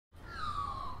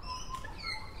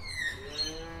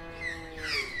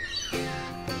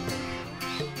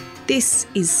This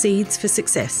is Seeds for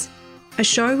Success, a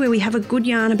show where we have a good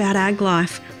yarn about ag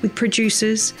life with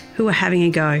producers who are having a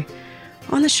go.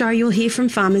 On the show, you'll hear from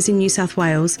farmers in New South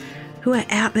Wales who are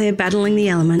out there battling the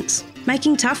elements,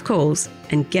 making tough calls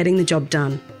and getting the job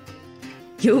done.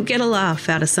 You'll get a laugh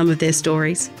out of some of their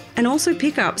stories and also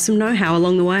pick up some know-how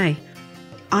along the way.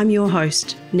 I'm your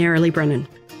host, Nerily Brennan.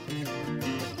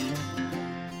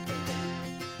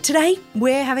 Today,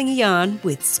 we're having a yarn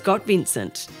with Scott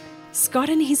Vincent. Scott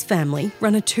and his family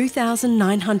run a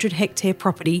 2,900 hectare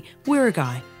property,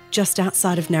 Wirragui, just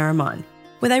outside of Narromine,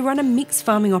 where they run a mixed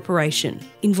farming operation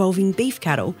involving beef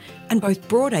cattle and both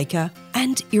broadacre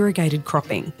and irrigated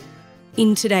cropping.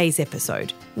 In today's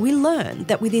episode, we learn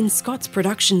that within Scott's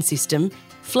production system,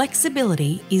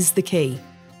 flexibility is the key,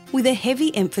 with a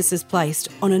heavy emphasis placed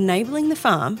on enabling the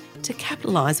farm to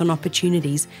capitalise on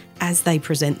opportunities as they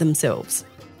present themselves.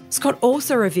 Scott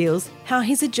also reveals how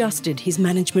he's adjusted his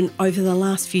management over the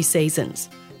last few seasons,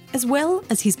 as well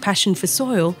as his passion for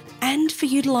soil and for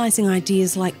utilising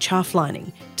ideas like chaff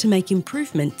lining to make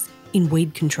improvements in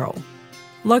weed control.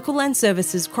 Local Land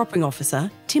Services Cropping Officer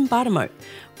Tim Bartamote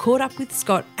caught up with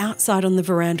Scott outside on the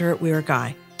veranda at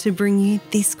Wirragui to bring you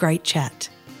this great chat.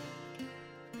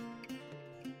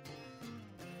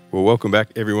 Well, welcome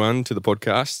back everyone to the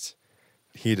podcast.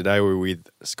 Here today we're with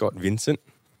Scott Vincent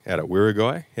out at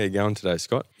Wirragui. How you going today,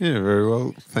 Scott? Yeah, very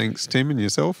well. Thanks, Tim, and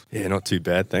yourself? Yeah, not too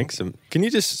bad, thanks. Can you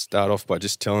just start off by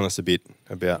just telling us a bit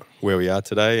about where we are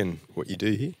today and what you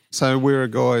do here? So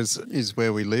Wirragui is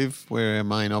where we live, where our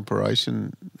main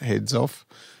operation heads off.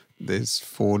 There's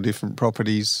 4 different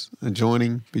properties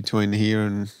adjoining between here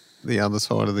and the other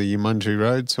side of the Yamunji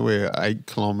Road. So we're 8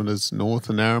 kilometres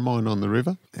north of Narromine on the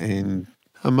river. And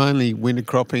I'm mainly winter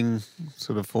cropping,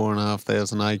 sort of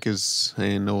 4,500 acres,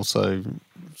 and also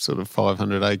sort of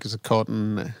 500 acres of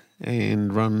cotton,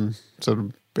 and run sort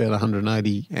of about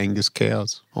 180 Angus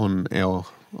cows on our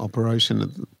operation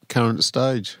at the current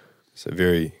stage. So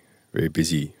very, very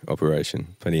busy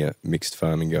operation, plenty of mixed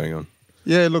farming going on.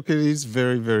 Yeah, look, it is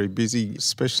very, very busy,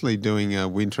 especially doing a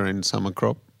winter and summer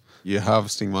crop. You're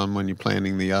harvesting one when you're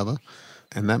planting the other,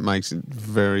 and that makes it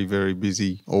very, very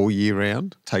busy all year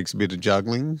round. Takes a bit of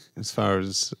juggling as far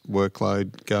as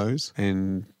workload goes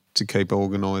and to keep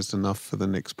organised enough for the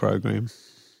next program.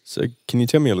 So can you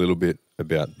tell me a little bit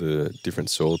about the different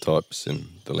soil types and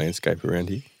the landscape around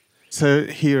here? So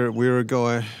here at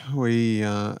Wirragui, we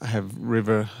have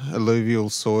river alluvial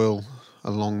soil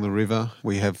along the river.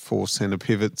 We have 4 centre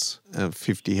pivots of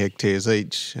 50 hectares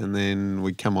each, and then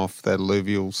we come off that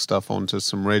alluvial stuff onto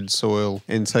some red soil.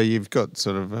 And so you've got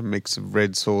sort of a mix of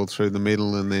red soil through the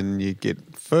middle, and then you get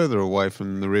further away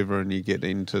from the river and you get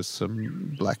into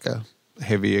some blacker,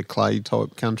 heavier clay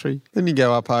type country. Then you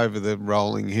go up over the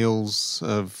rolling hills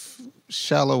of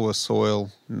shallower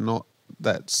soil, not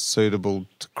that suitable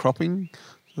to cropping.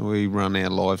 We run our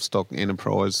livestock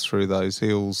enterprise through those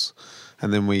hills,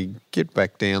 and then we get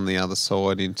back down the other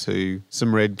side into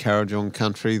some red Kurrajong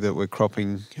country that we're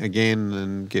cropping again,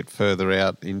 and get further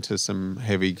out into some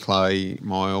heavy clay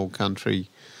myall country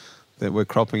that we're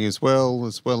cropping as well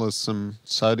as some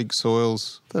sodic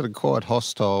soils that are quite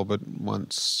hostile, but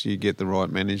once you get the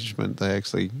right management, they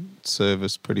actually serve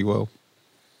us pretty well.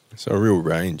 So a real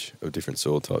range of different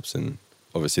soil types, and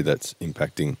obviously that's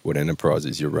impacting what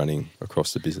enterprises you're running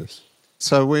across the business.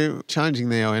 So we're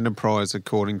changing our enterprise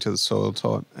according to the soil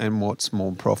type and what's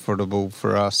more profitable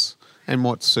for us and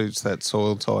what suits that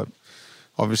soil type.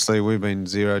 Obviously, we've been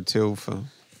zero-till for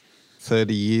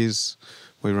 30 years.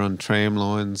 We run tram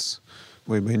lines.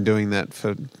 We've been doing that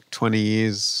for 20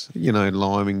 years,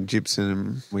 liming,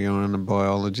 gypsum. We are on a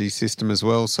biology system as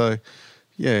well. So,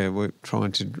 yeah, we're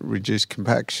trying to reduce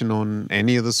compaction on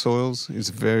any of the soils. It's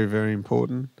very, very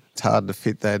important. It's hard to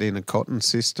fit that in a cotton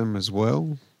system as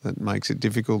well. That makes it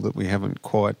difficult that we haven't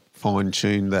quite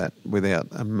fine-tuned that without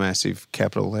a massive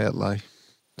capital outlay.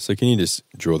 So can you just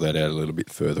draw that out a little bit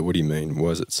further? What do you mean? Why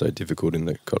is it so difficult in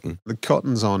the cotton? The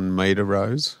cotton's on metre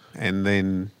rows, and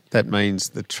then that means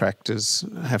the tractors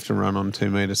have to run on 2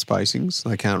 metre spacings.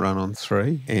 They can't run on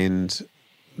 3. And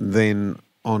then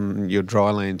on your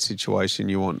dryland situation,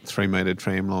 you want 3 metre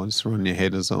tram lines to run your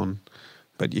headers on,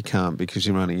 but you can't because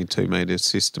you're running a 2 metre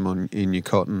system in your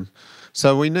cotton.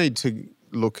 So we need to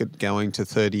look at going to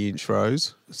 30-inch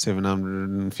rows,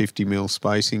 750 mil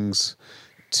spacings,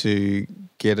 to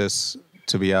get us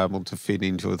to be able to fit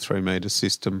into a 3 metre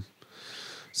system.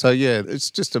 So, yeah,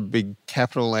 it's just a big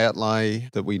capital outlay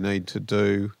that we need to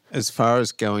do. As far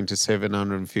as going to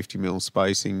 750 mil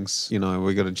spacings,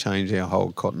 we've got to change our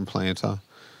whole cotton planter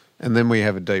And then we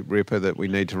have a deep ripper that we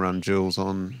need to run joules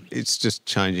on. It's just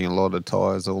changing a lot of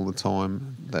tyres all the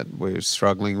time that we're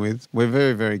struggling with. We're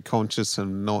very, very conscious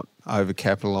and not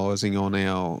over-capitalising on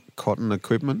our cotton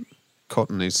equipment.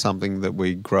 Cotton is something that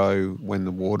we grow when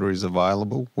the water is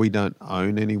available. We don't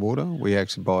own any water. We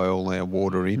actually buy all our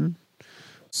water in.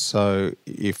 So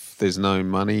if there's no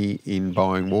money in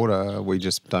buying water, we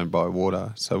just don't buy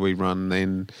water. So we run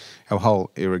then, our whole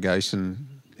irrigation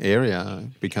area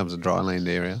becomes a dryland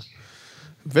area.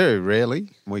 Very rarely.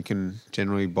 We can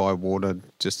generally buy water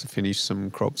just to finish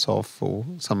some crops off or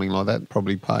something like that.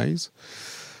 Probably pays.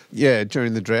 Yeah,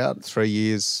 during the drought, 3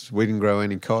 years, we didn't grow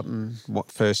any cotton.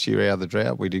 First year out of the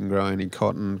drought, we didn't grow any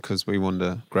cotton because we wanted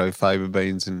to grow faba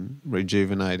beans and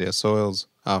rejuvenate our soils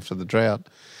after the drought.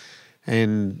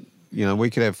 And, we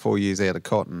could have 4 years out of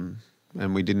cotton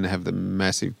and we didn't have the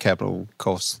massive capital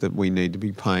costs that we need to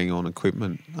be paying on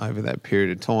equipment over that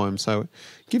period of time. So it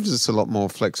gives us a lot more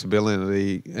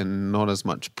flexibility and not as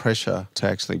much pressure to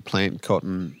actually plant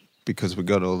cotton because we've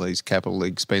got all these capital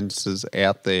expenses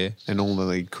out there and all of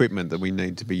the equipment that we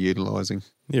need to be utilising.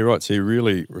 Yeah, right. So you're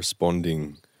really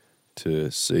responding to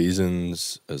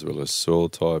seasons as well as soil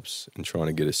types and trying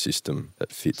to get a system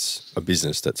that fits a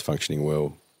business that's functioning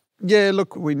well. Yeah,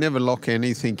 look, we never lock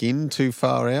anything in too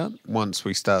far out. Once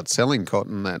we start selling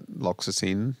cotton, that locks us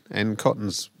in. And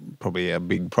cotton's probably our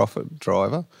big profit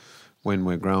driver when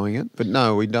we're growing it. But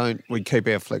no, we don't. We keep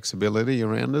our flexibility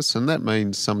around us. And that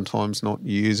means sometimes not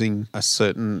using a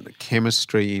certain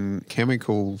chemistry in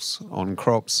chemicals on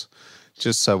crops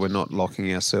just so we're not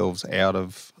locking ourselves out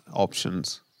of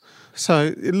options.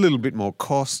 So a little bit more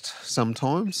cost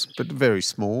sometimes, but very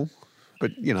small.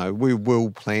 But, we will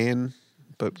plan,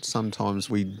 but sometimes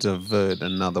we divert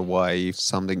another way. If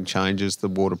something changes, the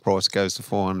water price goes to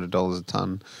 $400 a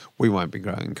tonne, we won't be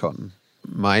growing cotton.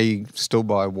 May still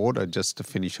buy water just to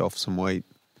finish off some wheat.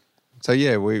 So,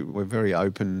 yeah, we're very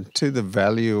open to the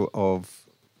value of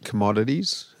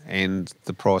commodities and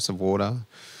the price of water.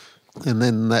 And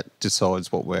then that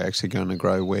decides what we're actually going to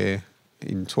grow where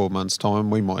in 12 months' time.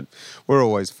 We're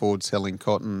always forward selling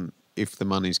cotton if the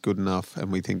money's good enough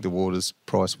and we think the water's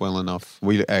priced well enough.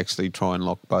 We actually try and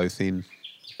lock both in.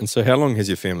 And so how long has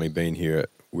your family been here at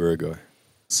Wirragui?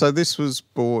 So this was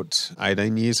bought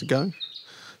 18 years ago.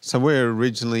 So we're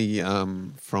originally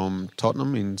from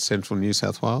Tottenham in central New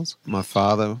South Wales. My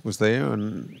father was there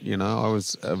and, I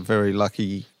was very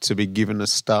lucky to be given a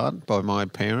start by my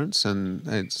parents, and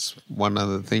it's one of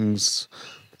the things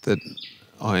that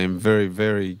I am very,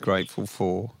 very grateful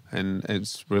for, and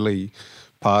it's really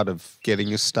part of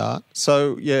getting a start.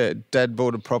 So, yeah, Dad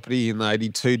bought a property in the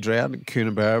 82 drought at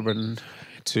Coonabarabran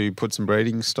to put some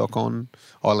breeding stock on.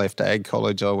 I left Ag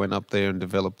College. I went up there and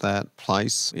developed that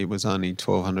place. It was only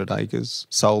 1,200 acres.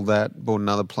 Sold that, bought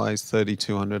another place,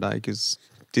 3,200 acres.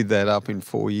 Did that up in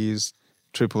 4 years,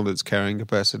 tripled its carrying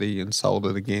capacity and sold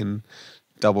it again,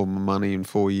 doubled my money in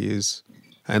 4 years.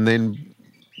 And then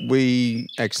we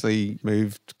actually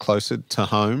moved closer to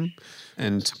home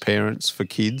and to parents for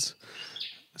kids.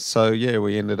 So, yeah,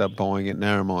 we ended up buying at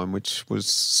Narromine, which was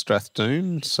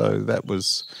Strathdoon. So that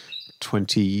was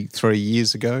 23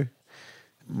 years ago.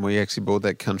 We actually bought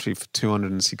that country for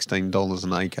 $216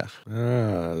 an acre.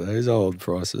 Ah, those old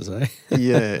prices, eh?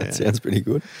 Yeah. That sounds pretty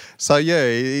good. So, yeah,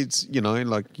 it's,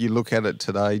 like you look at it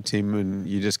today, Tim, and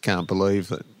you just can't believe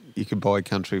that you could buy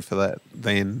country for that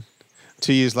then.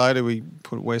 2 years later, we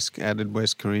added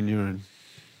West Carina,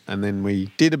 and then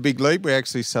we did a big leap. We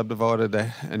actually subdivided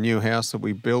a new house that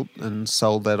we built and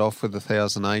sold that off with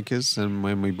 1,000 acres. And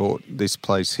when we bought this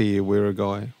place here,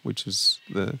 Wirragui, which is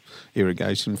the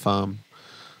irrigation farm,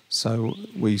 so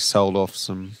we sold off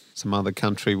some other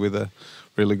country with a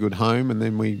really good home, and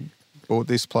then we bought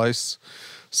this place,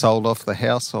 sold off the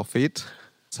house off it.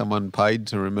 Someone paid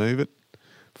to remove it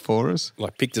for us.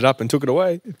 Like picked it up and took it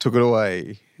away? Took it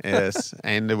away, yes.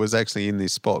 And it was actually in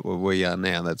this spot where we are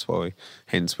now. That's why,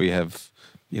 hence we have,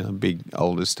 big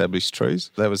old established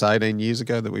trees. That was 18 years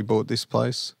ago that we bought this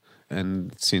place.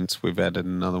 And since we've added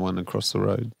another one across the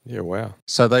road. Yeah, wow.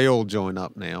 So they all join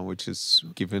up now, which has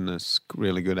given us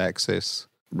really good access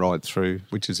right through,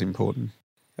 which is important.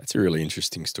 That's a really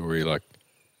interesting story.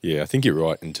 I think you're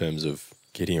right in terms of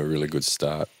getting a really good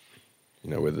start,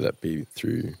 whether that be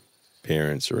through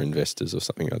parents or investors or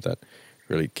something like that,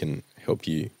 really can help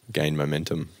you gain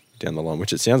momentum down the line,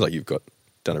 which it sounds like you've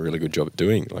done a really good job at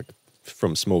doing, like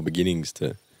from small beginnings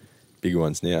to bigger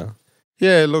ones now.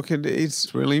 Yeah, look,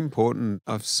 it's really important.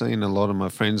 I've seen a lot of my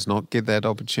friends not get that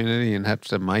opportunity and have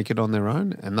to make it on their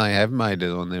own, and they have made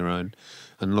it on their own.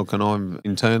 And look, and I'm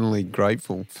internally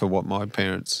grateful for what my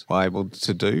parents were able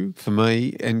to do for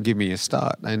me and give me a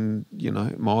start. And,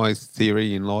 my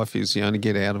theory in life is you only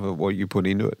get out of it what you put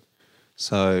into it.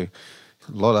 So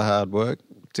a lot of hard work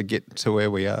to get to where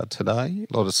we are today,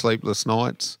 a lot of sleepless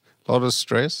nights, a lot of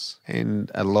stress,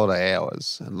 and a lot of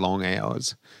hours and long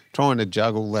hours. Trying to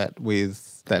juggle that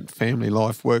with that family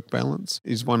life work balance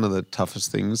is one of the toughest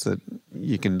things that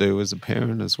you can do as a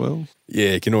parent as well.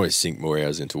 Yeah, you can always sink more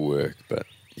hours into work, but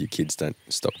your kids don't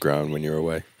stop growing when you're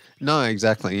away. No,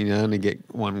 exactly. You only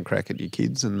get one crack at your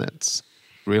kids, and that's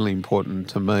really important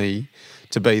to me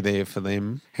to be there for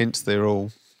them. Hence, they're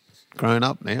all grown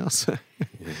up now. So. Yeah,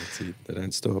 that's it. They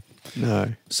don't stop.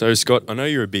 No. So, Scott, I know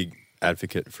you're a big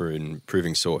advocate for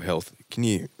improving soil health. Can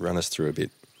you run us through a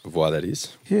bit of why that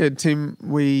is? Yeah, Tim,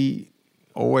 we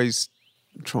always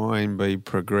try and be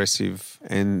progressive,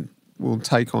 and we'll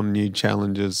take on new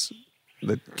challenges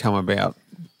that come about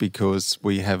because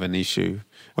we have an issue.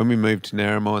 When we moved to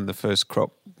Narromine, the first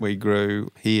crop we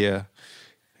grew here,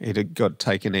 it had got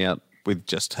taken out with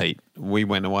just heat. We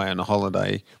went away on a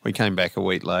holiday. We came back a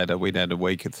week later. We'd had a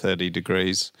week at 30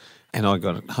 degrees, and I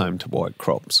got it home to white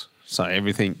crops. So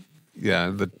everything,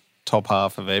 the top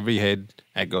half of every head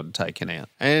had got taken out.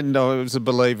 And I was a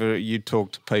believer, you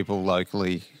talk to people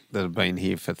locally that have been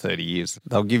here for 30 years,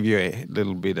 they'll give you a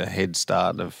little bit of head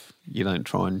start of you don't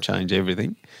try and change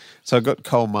everything. So I got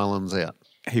Cole Mullins out.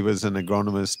 He was an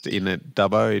agronomist in at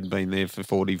Dubbo. He'd been there for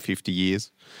 40, 50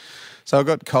 years. So I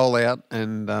got Cole out,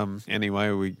 and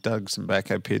anyway, we dug some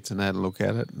backhoe pits and had a look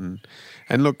at it.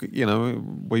 And look,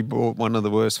 we bought one of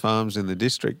the worst farms in the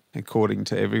district, according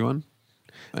to everyone.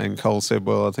 And Cole said,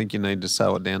 well, I think you need to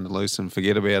sow it down to loose and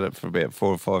forget about it for about 4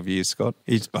 or 5 years, Scott.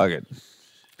 It's buggered.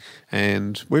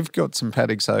 And we've got some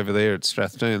paddocks over there at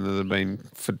Strathdoon that have been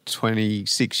for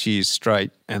 26 years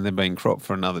straight, and they've been cropped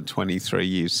for another 23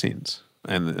 years since.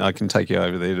 And I can take you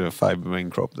over there to a favour bean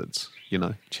crop that's,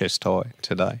 chest high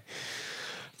today.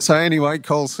 So anyway,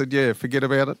 Cole said, yeah, forget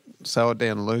about it, sow it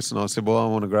down to loose. And I said, well, I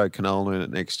want to grow canola in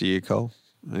it next year, Cole.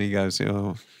 And he goes,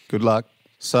 oh, good luck.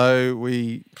 So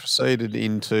we proceeded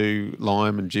into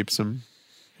lime and gypsum,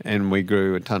 and we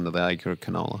grew a tonne to the acre of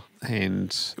canola.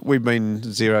 And we've been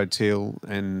zero-till,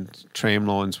 and tram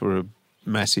lines were a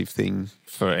massive thing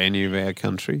for any of our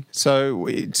country. So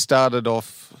we started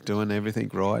off doing everything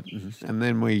right, and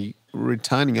then we were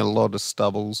retaining a lot of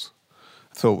stubbles.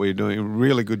 I thought we were doing a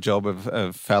really good job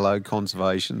of fallow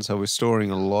conservation, so we're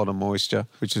storing a lot of moisture,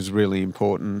 which is really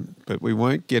important, but we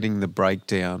weren't getting the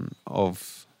breakdown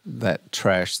of that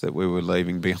trash that we were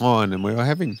leaving behind, and we were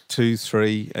having 2,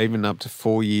 3, even up to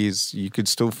 4 years. You could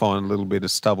still find a little bit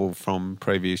of stubble from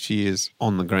previous years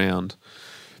on the ground.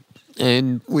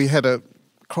 And we had a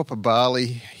crop of barley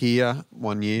here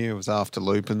one year. It was after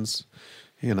lupins.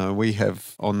 We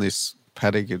have on this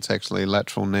paddock, it's actually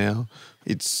lateral now,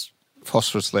 its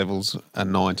phosphorus levels are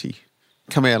 90.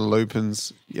 Come out of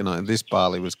lupins, this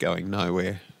barley was going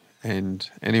nowhere. And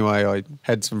anyway, I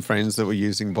had some friends that were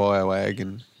using BioAg,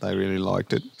 and they really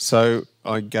liked it. So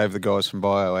I gave the guys from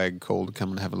BioAg a call to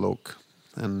come and have a look.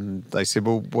 And they said,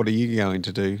 well, what are you going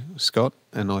to do, Scott?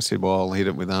 And I said, well, I'll hit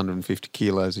it with 150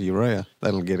 kilos of urea.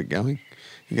 That'll get it going.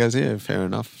 He goes, yeah, fair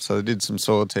enough. So they did some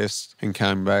soil tests and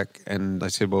came back, and they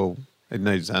said, well, it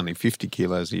needs only 50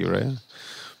 kilos of urea,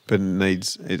 but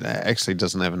it actually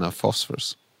doesn't have enough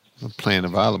phosphorus, plant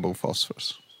available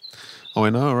phosphorus. I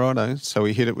went, oh, righto. So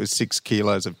we hit it with 6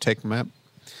 kilos of TechMap.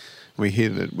 We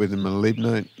hit it with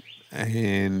molybdenate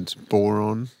and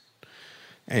boron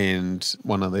and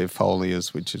one of their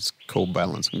foliars, which is called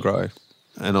Balance and Grow.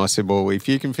 And I said, well, if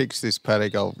you can fix this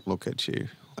paddock, I'll look at you.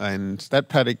 And that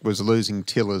paddock was losing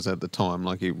tillers at the time,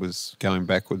 like it was going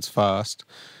backwards fast.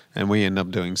 And we ended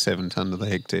up doing 7 tonne to the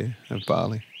hectare of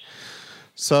barley.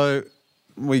 So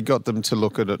we got them to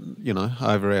look at it,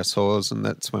 over our soils, and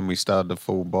that's when we started a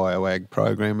full BioAg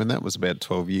program, and that was about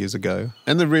 12 years ago.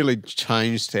 And they really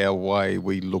changed our way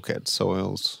we look at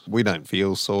soils. We don't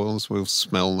feel soils, we'll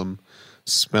smell them.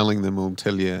 Smelling them will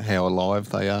tell you how alive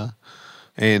they are.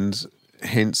 And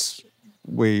hence,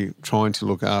 we're trying to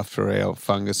look after our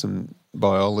fungus and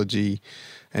biology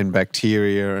and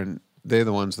bacteria, and they're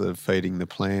the ones that are feeding the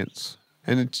plants.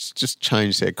 And it's just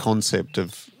changed our concept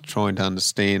of trying to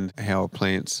understand how a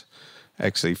plant's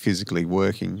actually physically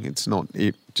working. It's not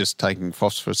it just taking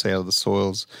phosphorus out of the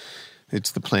soils. It's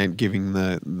the plant giving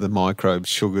the microbes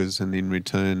sugars, and in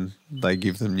return they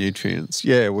give them nutrients.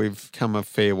 Yeah, we've come a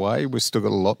fair way. We've still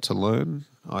got a lot to learn.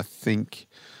 I think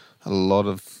a lot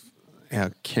of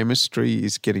our chemistry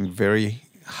is getting very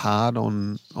hard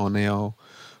on our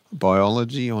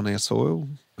biology, on our soil.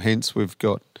 Hence, we've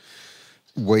got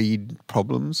weed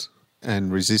problems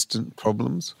and resistant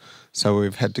problems. So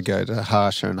we've had to go to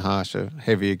harsher and harsher,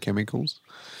 heavier chemicals.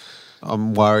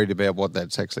 I'm worried about what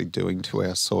that's actually doing to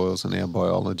our soils and our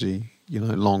biology,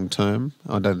 long term.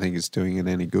 I don't think it's doing it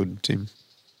any good, Tim.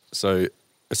 So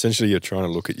essentially you're trying to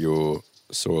look at your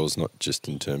soils not just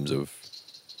in terms of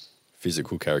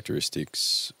physical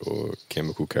characteristics or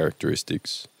chemical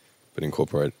characteristics, but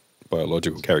incorporate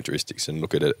biological characteristics and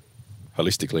look at it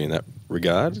holistically in that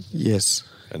regard. Yes.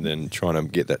 And then trying to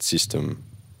get that system,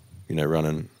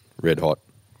 running red hot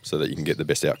so that you can get the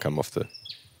best outcome off the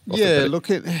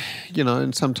look at,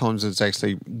 and sometimes it's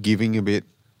actually giving a bit.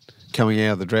 Coming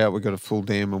out of the drought, we've got a full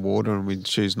dam of water and we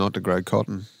choose not to grow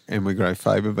cotton and we grow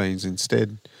faba beans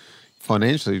instead.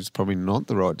 Financially, it's probably not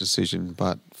the right decision,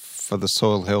 but for the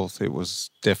soil health, it was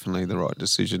definitely the right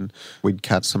decision. We'd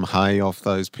cut some hay off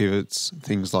those pivots,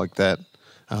 things like that,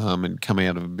 and come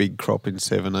out of a big crop in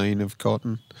 17 of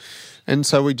cotton. And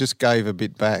so we just gave a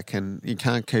bit back, and you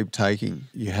can't keep taking.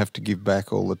 You have to give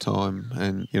back all the time.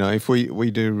 And, if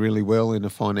we do really well in a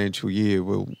financial year,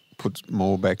 we'll put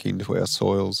more back into our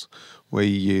soils. We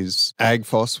use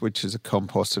AgPhos, which is a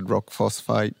composted rock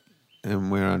phosphate,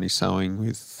 and we're only sowing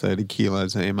with 30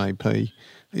 kilos of MAP.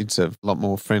 It's a lot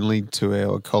more friendly to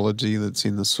our ecology that's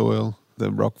in the soil,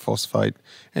 the rock phosphate,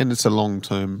 and it's a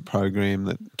long-term program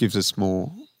that gives us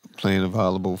more plant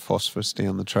available phosphorus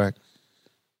down the track.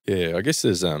 Yeah, I guess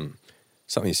there's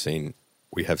something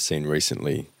we have seen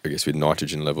recently, I guess with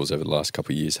nitrogen levels over the last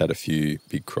couple of years, had a few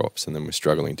big crops and then we're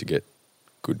struggling to get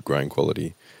good grain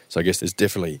quality. So I guess there's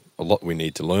definitely a lot we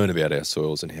need to learn about our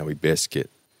soils and how we best get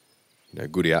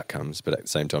good outcomes, but at the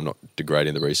same time not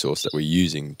degrading the resource that we're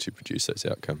using to produce those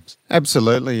outcomes.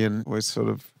 Absolutely, and we've sort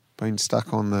of been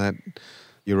stuck on that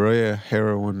urea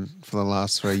heroin for the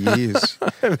last 3 years.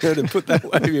 I haven't heard it put that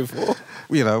way before.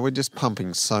 We're just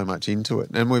pumping so much into it,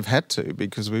 and we've had to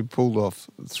because we pulled off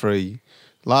 3.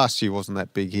 Last year wasn't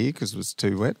that big here because it was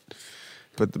too wet,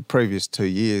 but the previous 2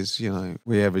 years,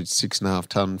 we averaged 6.5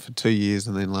 tonne for 2 years,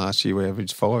 and then last year we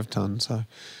averaged 5 tonne, so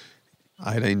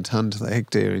 18 tonne to the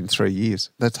hectare in 3 years.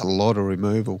 That's a lot of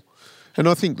removal. And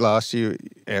I think last year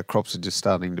our crops are just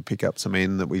starting to pick up some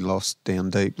N that we lost down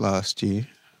deep last year.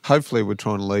 Hopefully we're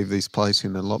trying to leave this place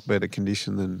in a lot better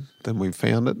condition than we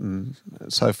found it, and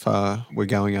so far we're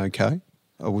going okay.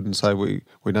 I wouldn't say we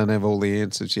don't have all the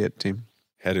answers yet, Tim.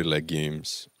 How do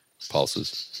legumes,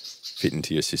 pulses, fit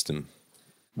into your system?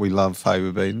 We love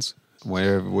faba beans.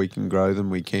 Wherever we can grow them,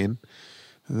 we can.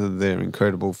 They're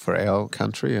incredible for our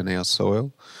country and our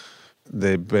soil.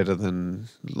 They're better than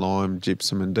lime,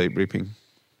 gypsum and deep ripping.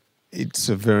 It's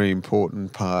a very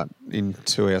important part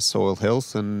into our soil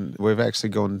health, and we've actually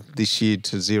gone this year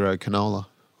to zero canola,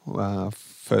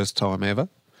 first time ever.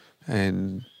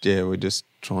 And we're just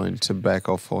trying to back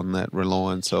off on that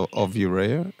reliance of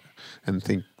urea and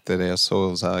think that our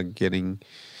soils are getting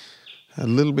a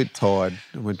little bit tired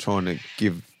and we're trying to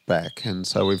give back. And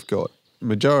so we've got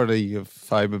majority of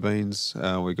faba beans,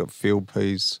 we've got field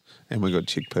peas and we've got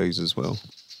chickpeas as well.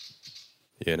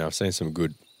 Yeah, no, I've seen some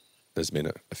good. There's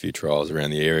been a few trials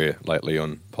around the area lately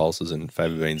on pulses, and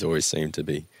faba beans always seem to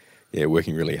be,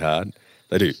 working really hard.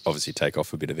 They do obviously take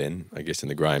off a bit of N, I guess, in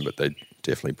the grain, but they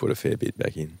definitely put a fair bit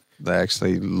back in. They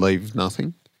actually leave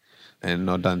nothing, and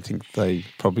I don't think they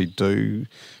probably do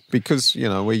because,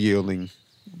 we're yielding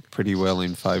pretty well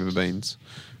in faba beans.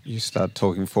 You start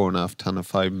talking 4.5 tonne of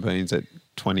faba beans at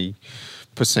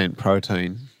 20%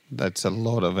 protein. That's a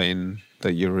lot of N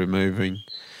that you're removing.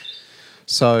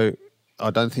 So I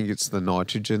don't think it's the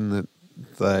nitrogen that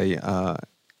they are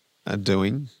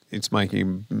doing. It's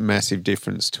making a massive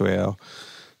difference to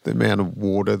the amount of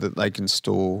water that they can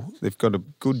store. They've got a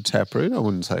good taproot. I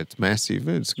wouldn't say it's massive.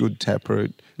 It's a good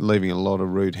taproot, leaving a lot of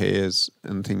root hairs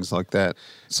and things like that.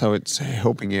 So it's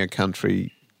helping our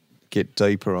country get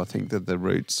deeper. I think that the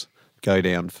roots go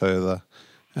down further.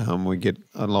 We get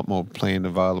a lot more plant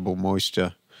available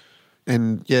moisture.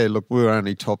 And look, we're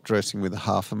only top dressing with a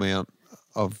half amount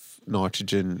of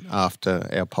nitrogen after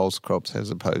our pulse crops as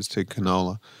opposed to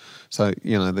canola. So,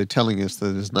 they're telling us that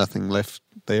there's nothing left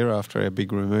there after our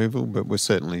big removal, but we're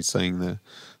certainly seeing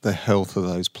the health of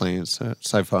those plants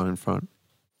so far in front.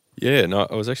 Yeah, no,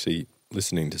 I was actually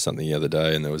listening to something the other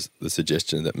day and there was the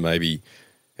suggestion that maybe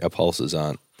our pulses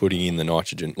aren't putting in the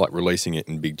nitrogen, like releasing it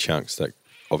in big chunks that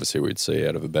obviously we'd see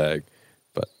out of a bag,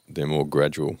 but they're more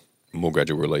gradual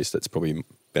release that's probably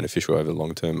beneficial over the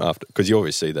long term after, because you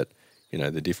always see that,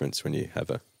 the difference when you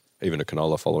have even a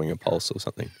canola following a pulse or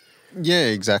something. Yeah,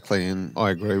 exactly. And I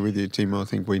agree with you, Tim. I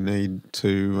think we need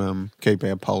to keep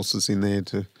our pulses in there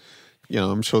to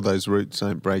I'm sure those roots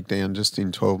don't break down just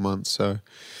in 12 months. So,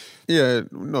 yeah,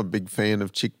 not a big fan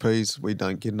of chickpeas. We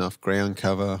don't get enough ground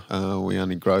cover. We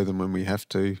only grow them when we have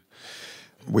to.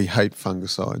 We hate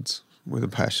fungicides with a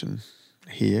passion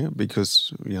here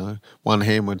because, one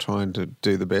hand we're trying to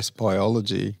do the best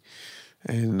biology,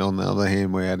 and on the other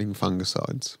hand we're adding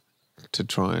fungicides to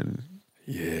try and...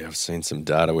 Yeah, I've seen some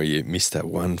data where you miss that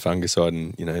one fungicide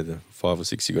and, the 5 or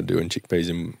 6 you got to do in chickpeas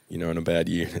in a bad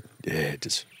year. Yeah,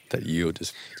 just that yield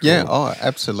just... Yeah,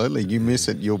 absolutely. You miss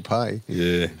it, you'll pay.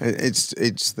 Yeah.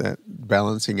 It's that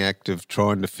balancing act of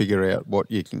trying to figure out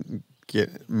what you can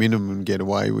get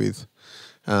away with.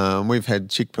 We've had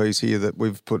chickpeas here that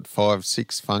we've put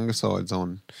 5-6 fungicides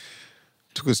on.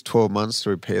 It took us 12 months to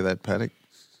repair that paddock.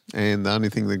 And the only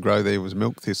thing that grow there was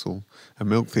milk thistle. And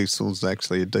milk thistle is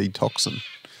actually a detoxin.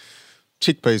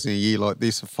 Chickpeas in a year like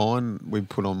this are fine. We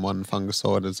put on one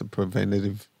fungicide as a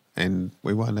preventative and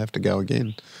we won't have to go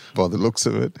again by the looks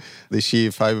of it. This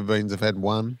year, fava beans have had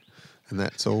one and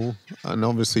that's all. And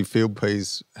obviously field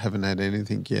peas haven't had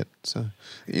anything yet. So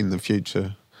in the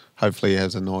future, hopefully it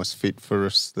has a nice fit for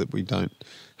us that we don't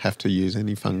have to use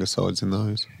any fungicides in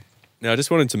those. Now, I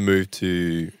just wanted to move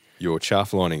to your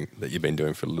chaff lining that you've been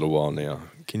doing for a little while now.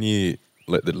 Can you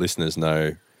let the listeners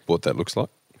know what that looks like?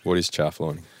 What is chaff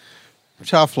lining?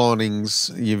 Chaff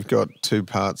linings, you've got two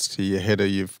parts to your header.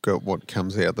 You've got what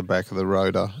comes out the back of the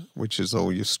rotor, which is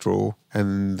all your straw,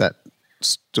 and that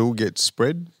still gets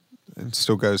spread and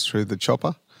still goes through the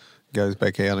chopper, goes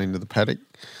back out into the paddock.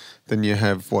 Then you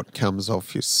have what comes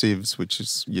off your sieves, which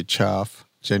is your chaff,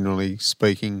 generally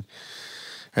speaking,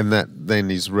 and that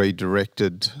then is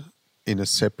redirected in a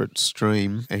separate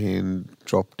stream and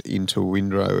dropped into a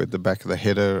windrow at the back of the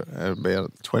header,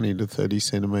 about 20 to 30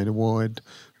 centimetre wide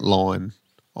line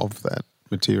of that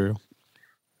material.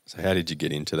 So how did you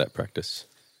get into that practice?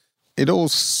 It all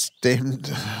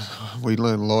stemmed, we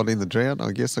learned a lot in the drought.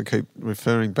 I guess I keep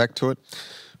referring back to it.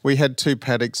 We had 2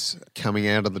 paddocks coming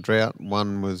out of the drought.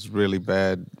 One was really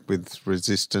bad with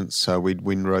resistance, so we'd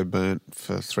windrow burnt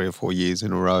for 3 or 4 years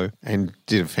in a row and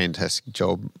did a fantastic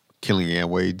job killing our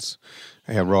weeds,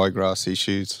 our ryegrass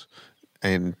issues,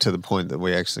 and to the point that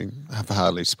we actually have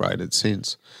hardly sprayed it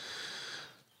since.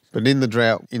 But in the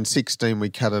drought, in 16,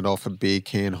 we cut it off a beer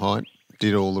can height,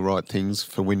 did all the right things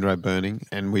for windrow burning,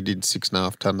 and we did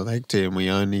 6.5 tonne a hectare, and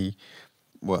we only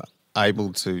were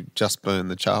able to just burn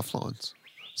the chaff lines.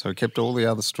 So we kept all the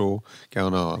other straw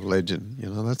going, legend,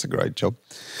 that's a great job.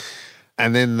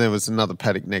 And then there was another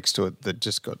paddock next to it that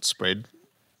just got spread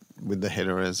with the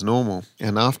header as normal.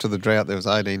 And after the drought, there was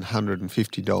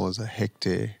 $1,850 a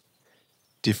hectare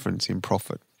difference in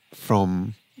profit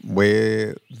from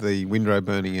where the windrow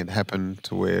burning had happened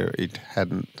to where it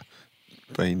hadn't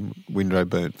been windrow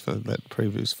burnt for that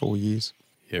previous 4 years.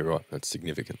 Yeah, right. That's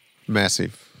significant.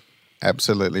 Massive.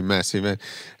 Absolutely massive.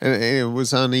 And it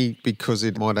was only because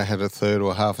it might have had a third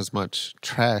or half as much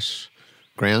trash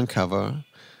ground cover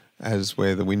as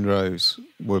where the windrows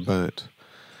were burnt.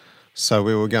 So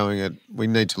we were we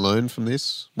need to learn from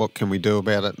this. What can we do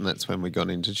about it? And that's when we got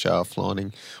into chaff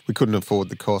lining. We couldn't afford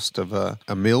the cost of a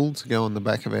mill to go on the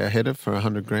back of our header for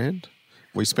 $100,000.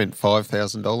 We spent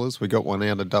 $5,000. We got one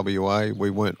out of WA. We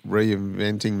weren't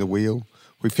reinventing the wheel.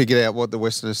 We figured out what the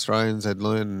Western Australians had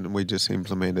learned and we just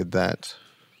implemented that.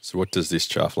 So what does this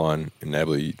chaff line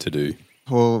enable you to do?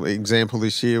 Well, example,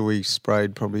 this year we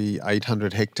sprayed probably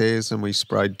 800 hectares and we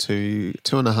sprayed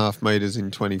 2.5 metres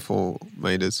in 24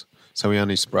 metres. So we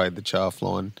only sprayed the chaff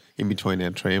line in between our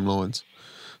tram lines.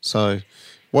 So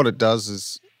what it does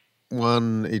is,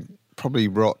 one, it probably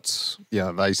rots,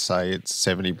 they say it's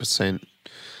 70%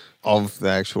 of the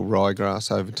actual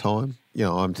ryegrass over time.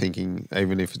 I'm thinking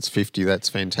even if it's 50, that's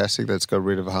fantastic. That's got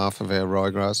rid of half of our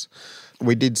ryegrass.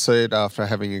 We did see it after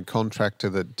having a contractor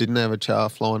that didn't have a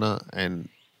chaff liner and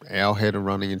our header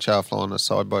running a chaff liner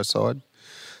side by side.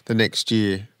 The next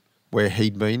year, where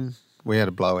he'd been, we had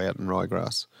a blowout in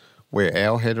ryegrass. Where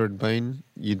our header had been,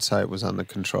 you'd say it was under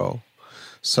control.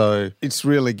 So it's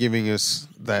really giving us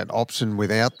that option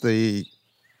without the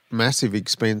massive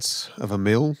expense of a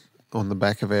mill on the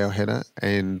back of our header,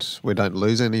 and we don't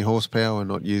lose any horsepower. We're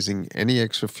not using any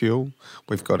extra fuel.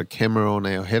 We've got a camera on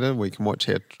our header. We can watch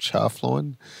our chaff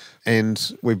line,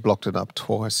 and we've blocked it up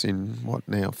twice in,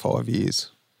 5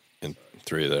 years. And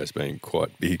 3 of those being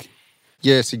quite big.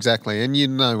 Yes, exactly. And you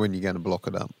know when you're going to block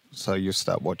it up. So you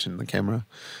start watching the camera,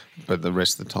 but the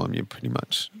rest of the time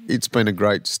it's been a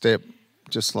great step,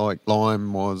 just like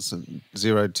lime was and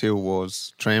zero till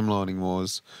was, tram lining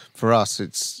was. For us,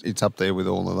 it's up there with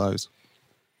all of those.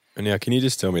 And now, can you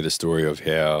just tell me the story of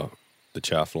how the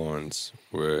chaff lines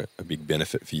were a big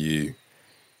benefit for you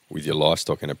with your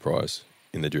livestock enterprise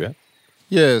in the drought?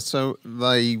 Yeah, so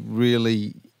they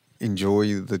really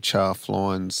enjoy the chaff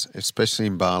lines, especially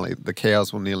in barley. The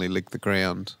cows will nearly lick the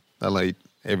ground. They'll eat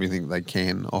everything they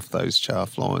can off those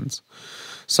chaff lines.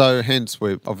 So hence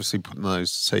we're obviously putting those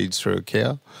seeds through a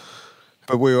cow.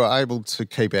 But we were able to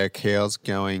keep our cows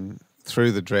going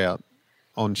through the drought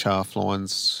on chaff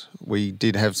lines. We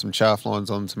did have some chaff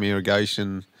lines on some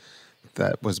irrigation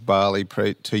that was barley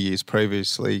 2 years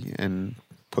previously, and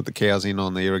put the cows in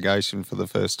on the irrigation for the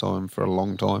first time for a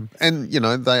long time. And,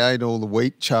 they ate all the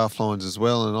wheat chaff lines as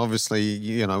well. And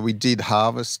obviously, we did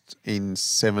harvest in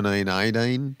 17,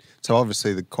 18. So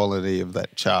obviously the quality of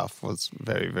that chaff was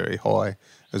very, very high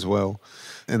as well.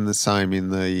 And the same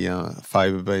in the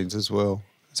faba beans as well.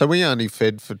 So we only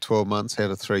fed for 12 months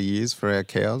out of 3 years for our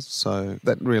cows. So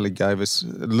that really gave us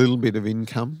a little bit of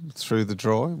income through the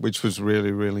dry, which was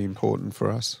really, really important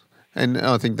for us. And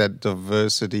I think that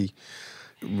diversity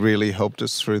really helped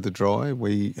us through the dry.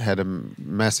 We had a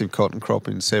massive cotton crop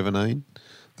in 17.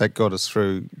 That got us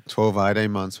through 12,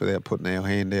 18 months without putting our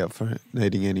hand out for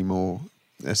needing any more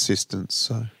assistance.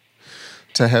 So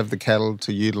to have the cattle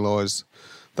to utilise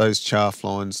those chaff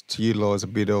lines, to utilise a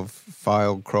bit of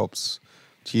failed crops,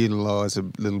 to utilise a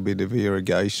little bit of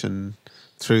irrigation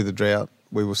through the drought,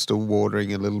 we were still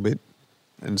watering a little bit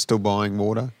and still buying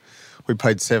water. We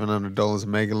paid $700 a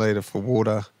megalitre for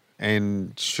water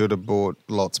and should have bought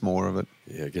lots more of it.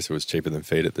 Yeah, I guess it was cheaper than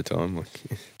feed at the time.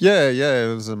 Yeah,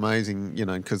 it was amazing,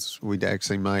 because we'd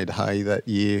actually made hay that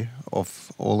year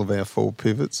off all of our 4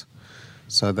 pivots.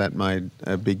 So that made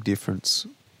a big difference,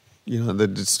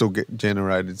 that it still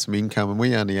generated some income. And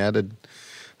we only added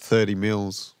 30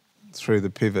 mils through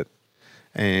the pivot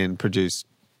and produced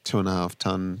 2.5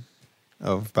 tonne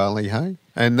of barley hay.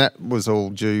 And that was all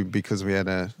due because we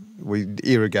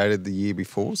irrigated the year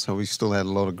before, so we still had a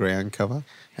lot of ground cover.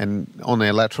 And on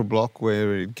our lateral block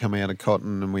where it'd come out of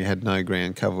cotton and we had no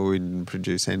ground cover, we didn't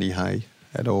produce any hay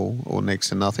at all or next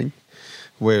to nothing.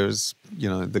 Whereas,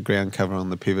 the ground cover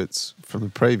on the pivots from the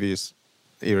previous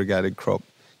irrigated crop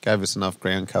gave us enough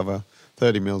ground cover,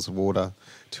 30 mils of water,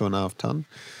 2.5 tonne.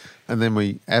 And then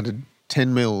we added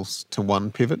 10 mils to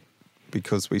one pivot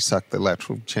because we sucked the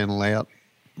lateral channel out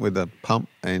with a pump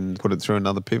and put it through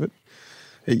another pivot.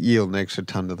 It yielded an extra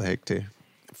tonne to the hectare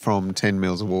from 10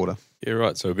 mils of water. Yeah,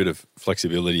 right. So a bit of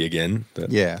flexibility again,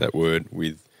 that word,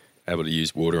 with able to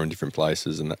use water in different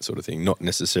places and that sort of thing. Not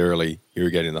necessarily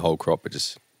irrigating the whole crop, but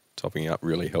just topping up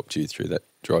really helped you through that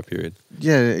dry period.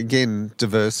 Yeah, again,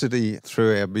 diversity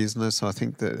through our business. I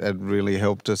think that it really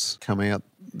helped us come out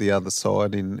the other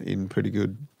side in pretty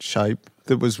good shape.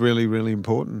 That was really, really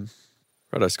important.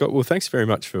 Righto, Scott. Well, thanks very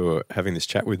much for having this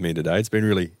chat with me today. It's been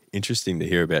really interesting to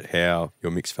hear about how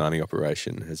your mixed farming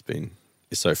operation is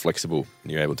so flexible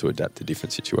and you're able to adapt to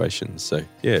different situations. So,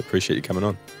 yeah, appreciate you coming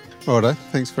on. Righto.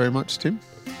 Thanks very much, Tim.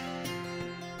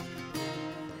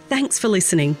 Thanks for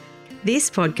listening. This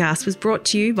podcast was brought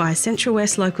to you by Central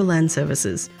West Local Land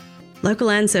Services. Local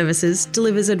Land Services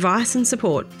delivers advice and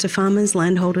support to farmers,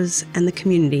 landholders and the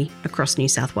community across New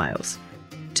South Wales.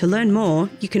 To learn more,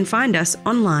 you can find us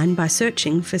online by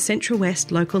searching for Central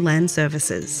West Local Land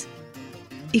Services.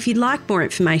 If you'd like more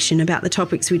information about the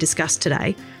topics we discussed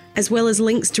today, as well as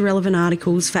links to relevant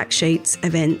articles, fact sheets,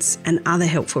 events and other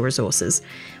helpful resources,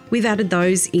 we've added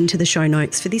those into the show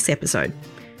notes for this episode.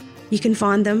 You can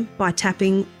find them by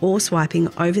tapping or swiping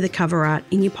over the cover art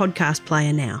in your podcast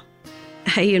player now.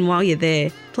 Hey, and while you're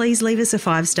there, please leave us a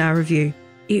 5-star review.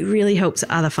 It really helps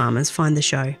other farmers find the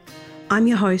show. I'm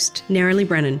your host, Nerily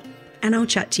Brennan, and I'll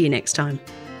chat to you next time.